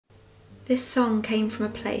This song came from a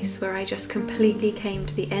place where I just completely came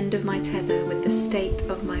to the end of my tether with the state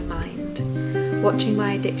of my mind, watching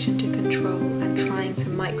my addiction to control and trying to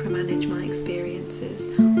micromanage my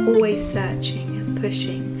experiences, always searching and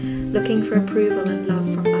pushing, looking for approval and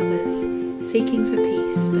love from others, seeking for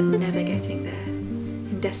peace but never getting there.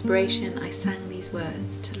 In desperation, I sang these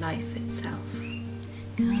words to life itself.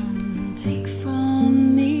 Come take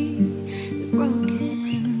from me the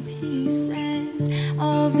broken pieces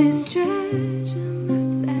of this treasure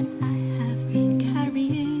map that I have been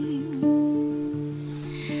carrying,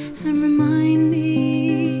 and remind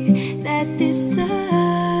me that this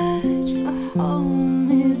search for home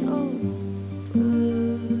is over.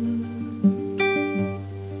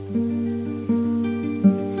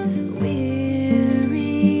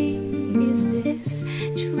 Weary is this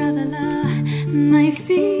traveler, my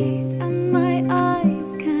feet and my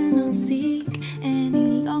eyes cannot seek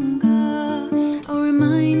any longer. Oh,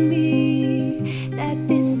 remind me that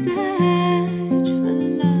this search for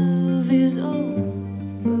love is over.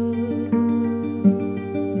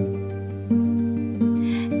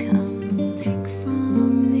 Come take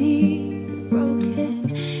from me the broken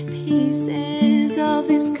pieces of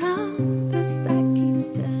this compass that keeps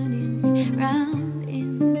turning me round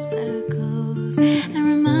in circles, and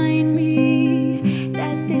remind me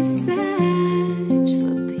that this search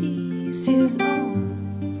for peace is over.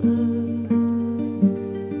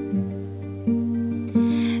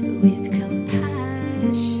 With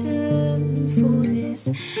compassion for this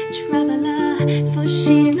traveler, for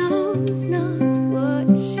she knows not what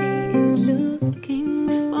she is looking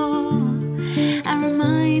for, I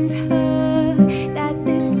remind her that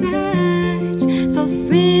this search for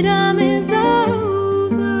freedom is over.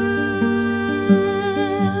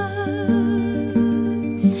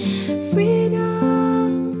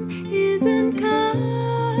 Freedom isn't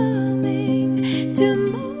coming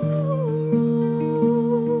tomorrow.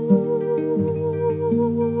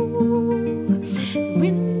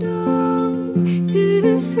 Window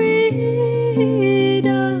to freedom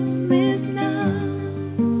is now.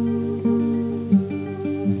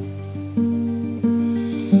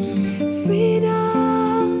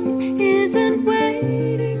 Freedom isn't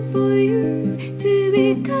waiting for you to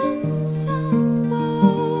become somebody.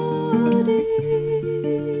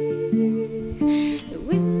 The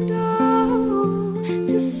window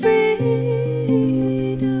to freedom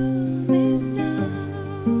is now.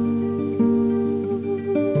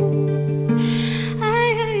 Ay,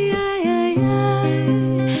 ay, ay, ay,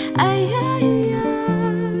 ay, ay, ay,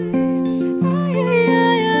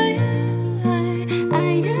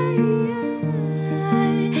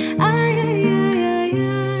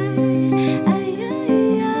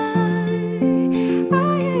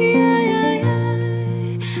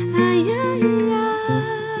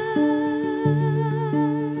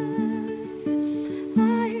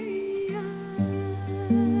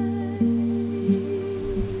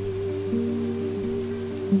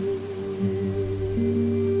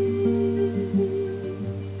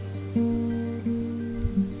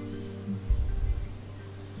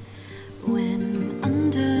 when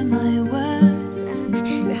under my words and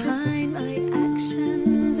behind my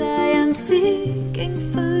actions I am seeking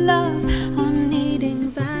for love or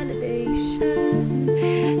needing validation,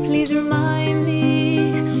 please remind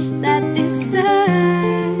me that this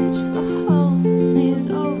search for home is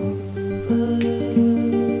over.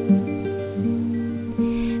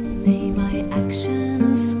 May my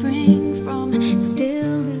actions spring from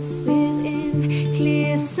stillness within,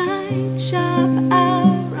 clear sight, sharp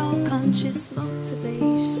arrow, conscious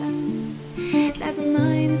motivation that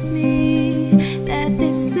reminds me that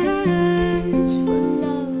this search for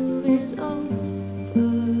love is over.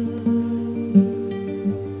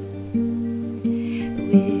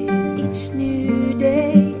 With each new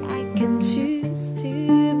day I can choose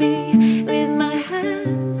to be with my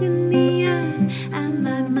hands in the earth and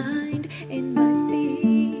my mind in my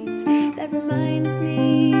feet. That reminds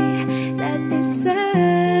me that this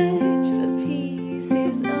search for peace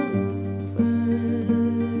is over.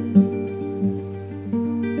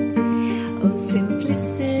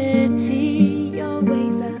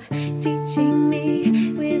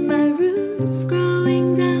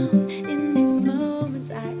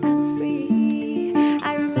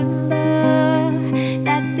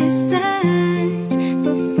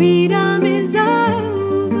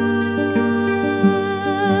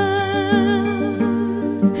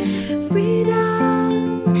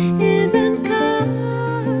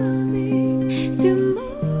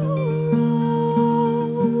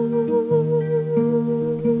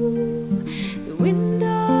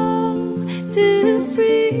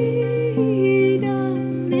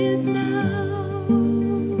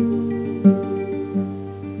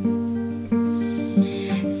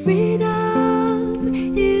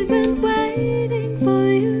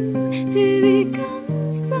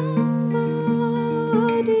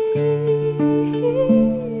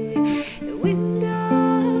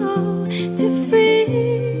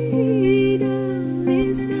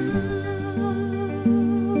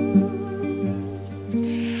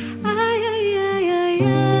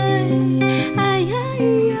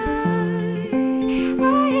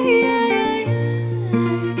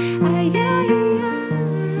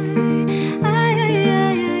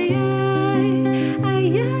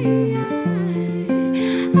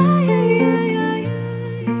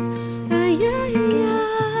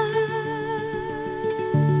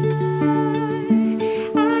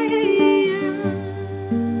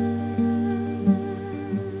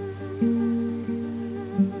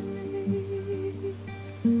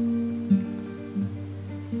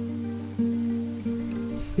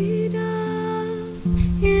 rid of